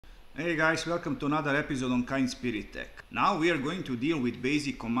Hey guys, welcome to another episode on Kind Spirit Tech. Now we are going to deal with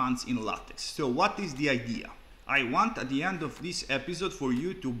basic commands in Latex. So what is the idea? I want at the end of this episode for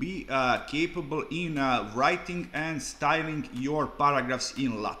you to be capable in writing and styling your paragraphs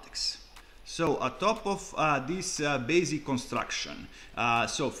in Latex. So atop of this basic construction,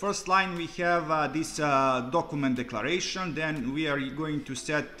 so first line we have this document declaration, then we are going to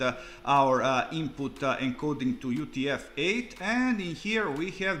set our input encoding to UTF-8, and in here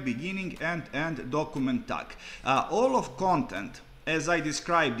we have beginning and end document tag. All of content, as I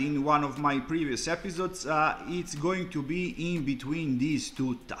described in one of my previous episodes, it's going to be in between these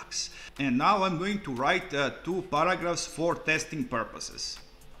two tags. And now I'm going to write two paragraphs for testing purposes.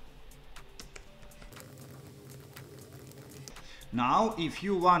 Now, if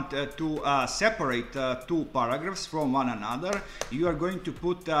you want to separate two paragraphs from one another, you are going to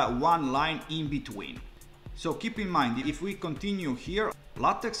put one line in between. So keep in mind, if we continue here,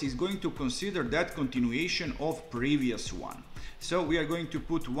 Latex is going to consider that continuation of previous one. So we are going to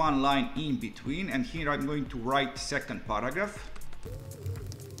put one line in between, and here I'm going to write second paragraph.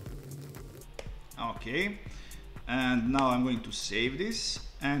 Okay, and now I'm going to save this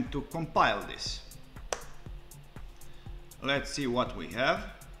and to compile this. Let's see what we have.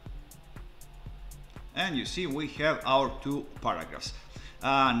 And you see we have our two paragraphs.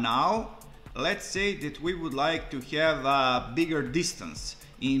 Now let's say that we would like to have a bigger distance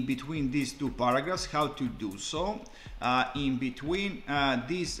in between these two paragraphs. How to do so? In between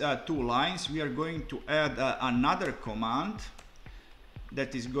these two lines we are going to add another command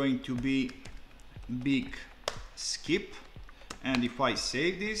that is going to be big skip. And if I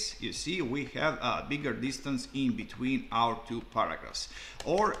save this, you see we have a bigger distance in between our two paragraphs.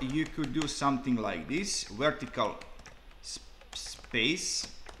 Or you could do something like this, vertical space,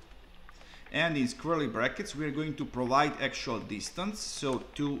 and in curly brackets we are going to provide actual distance, so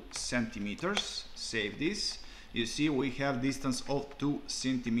 2 centimeters. Save this. You see we have distance of 2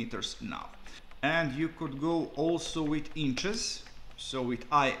 centimeters now. And you could go also with inches, so with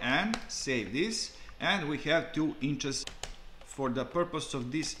IN, save this, and we have 2 inches. For the purpose of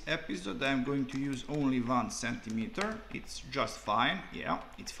this episode, I'm going to use only 1 centimeter. It's just fine. Yeah,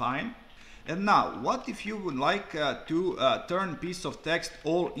 it's fine. And now, what if you would like to turn piece of text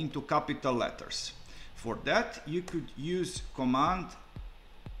all into capital letters? For that, you could use command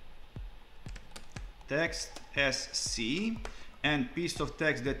text SC, and piece of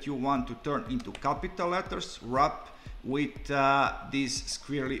text that you want to turn into capital letters, wrap with these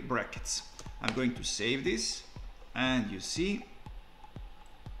squirrely brackets. I'm going to save this. And you see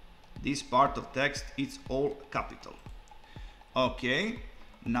this part of text, it's all capital. Okay,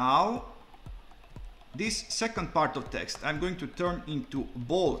 now this second part of text I'm going to turn into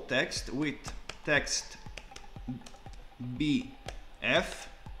bold text with text BF,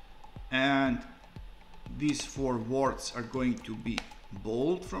 and these 4 words are going to be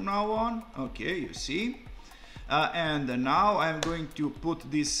bold from now on. Okay, you see. And now I'm going to put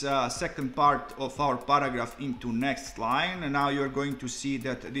this second part of our paragraph into next line, and now you're going to see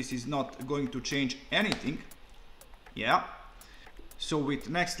that this is not going to change anything. Yeah. So with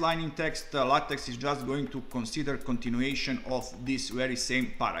next line in text, Latex is just going to consider continuation of this very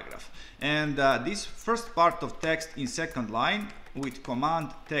same paragraph. And this first part of text in second line with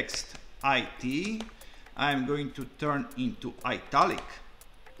command text IT, I'm going to turn into italic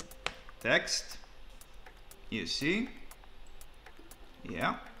text. You see,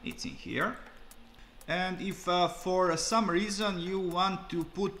 yeah, it's in here. And if for some reason you want to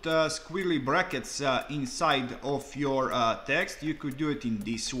put squiggly brackets inside of your text, you could do it in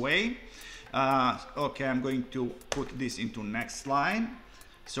this way. Okay, I'm going to put this into next line.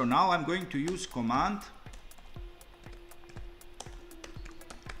 So now I'm going to use command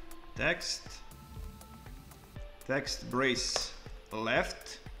text brace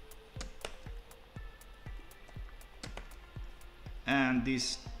left, and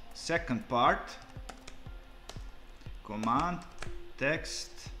this second part command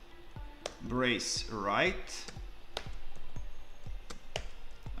text brace right.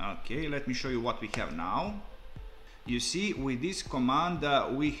 Okay, let me show you what we have now. You see, with this command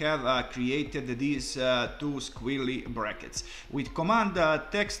we have created these 2 squiggly brackets. With command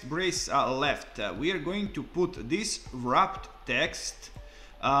text brace left, we are going to put this wrapped text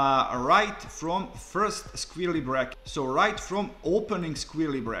right from first squiggly bracket, so right from opening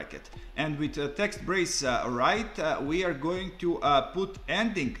squiggly bracket. And with text brace right, we are going to put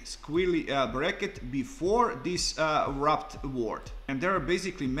ending squiggly bracket before this wrapped word. And there are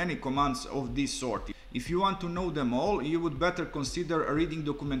basically many commands of this sort. If you want to know them all, you would better consider reading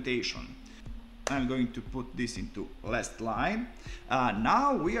documentation. I'm going to put this into last line.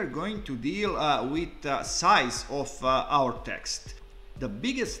 Now we are going to deal with size of our text. The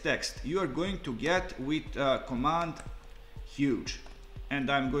biggest text you are going to get with command huge, and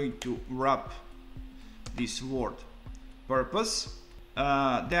I'm going to wrap this word purpose.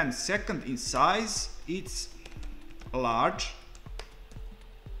 Then second in size, it's large,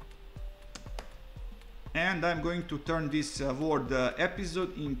 and I'm going to turn this word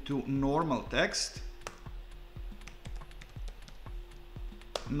episode into normal text,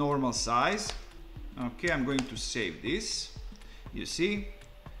 normal size. Okay, I'm going to save this. You see,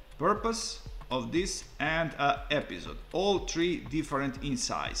 purpose of this and episode, all three different in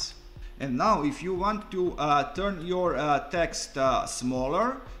size. And now if you want to turn your text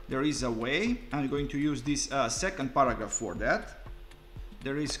smaller, there is a way. I'm going to use this second paragraph for that.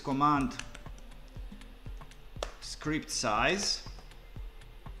 There is command script size.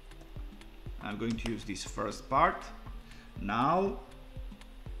 I'm going to use this first part. Now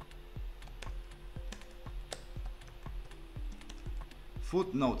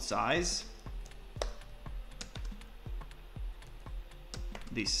footnote size,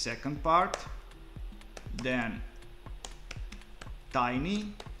 this second part, then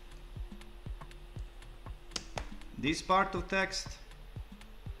tiny, this part of text,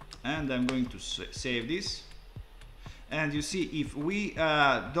 and I'm going to save this. And you see, if we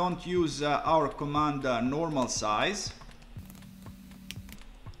don't use our command normal size,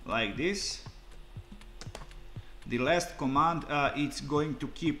 like this, the last command it's going to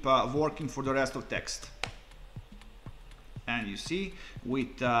keep working for the rest of text. And you see,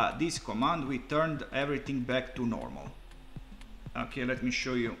 with this command we turned everything back to normal. Okay, let me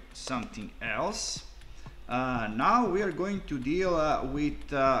show you something else. Now we are going to deal with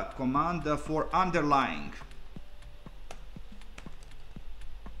command for underlining.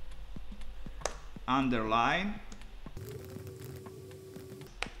 Underline,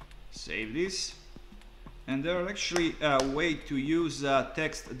 save this. And there are actually a way to use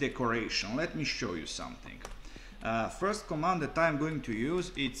text decoration. Let me show you something. First command that I'm going to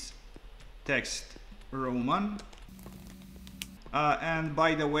use, it's text Roman. And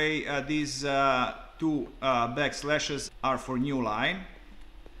by the way, these two backslashes are for new line.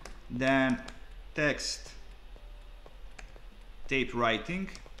 Then text typewriting,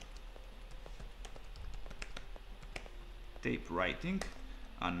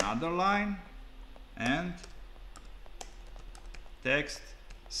 another line, and text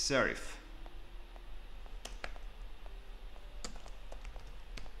serif.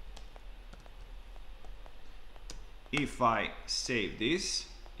 If I save this,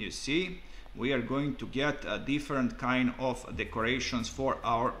 you see, we are going to get a different kind of decorations for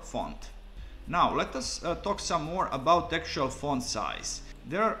our font. Now let us talk some more about actual font size.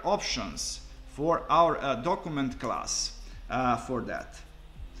 There are options for our document class for that.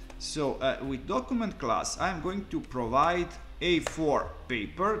 So with document class, I'm going to provide A4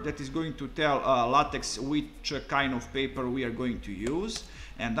 paper that is going to tell Latex which kind of paper we are going to use.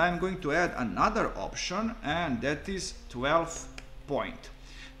 And I'm going to add another option, and that is 12 point.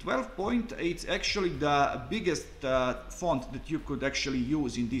 12 point, it's actually the biggest font that you could actually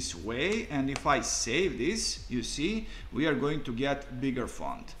use in this way. And if I save this, you see, we are going to get bigger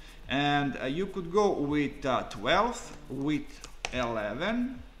font. And you could go with 12, with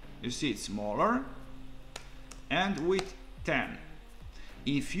 11, you see it's smaller, and with 10.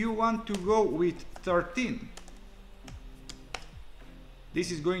 If you want to go with 13,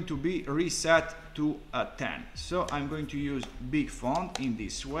 this is going to be reset to a 10. So I'm going to use big font in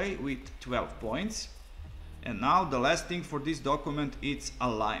this way with 12 points. And now the last thing for this document is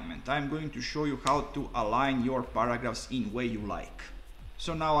alignment. I'm going to show you how to align your paragraphs in way you like.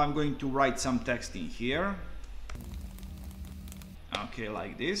 So now I'm going to write some text in here. Okay,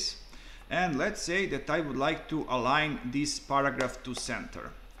 like this. And let's say that I would like to align this paragraph to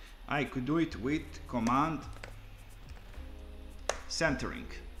center. I could do it with command centering.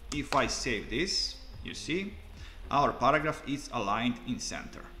 If I save this, you see, our paragraph is aligned in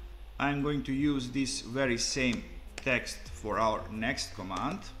center. I'm going to use this very same text for our next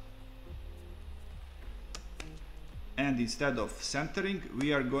command. And instead of centering,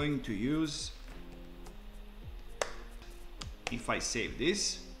 we are going to use, if I save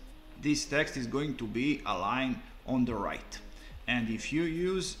this text is going to be aligned on the right. And if you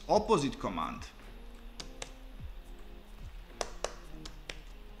use opposite command,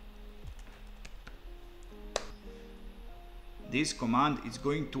 this command is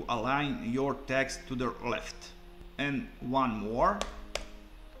going to align your text to the left. And one more.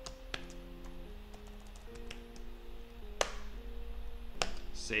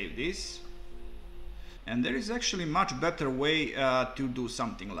 Save this. And there is actually much better way to do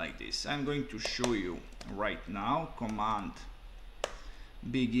something like this. I'm going to show you right now. Command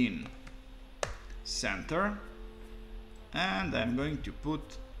begin center, and I'm going to put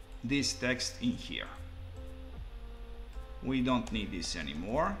this text in here. We don't need this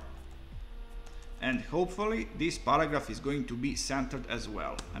anymore, and hopefully this paragraph is going to be centered as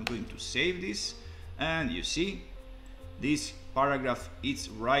well. I'm going to save this, and you see this paragraph is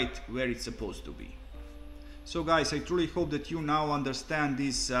right where it's supposed to be. So guys, I truly hope that you now understand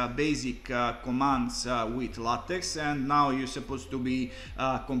these basic commands with LaTeX, and now you're supposed to be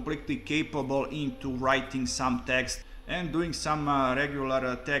completely capable into writing some text and doing some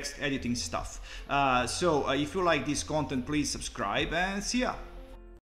regular text editing stuff. So if you like this content, please subscribe and see ya!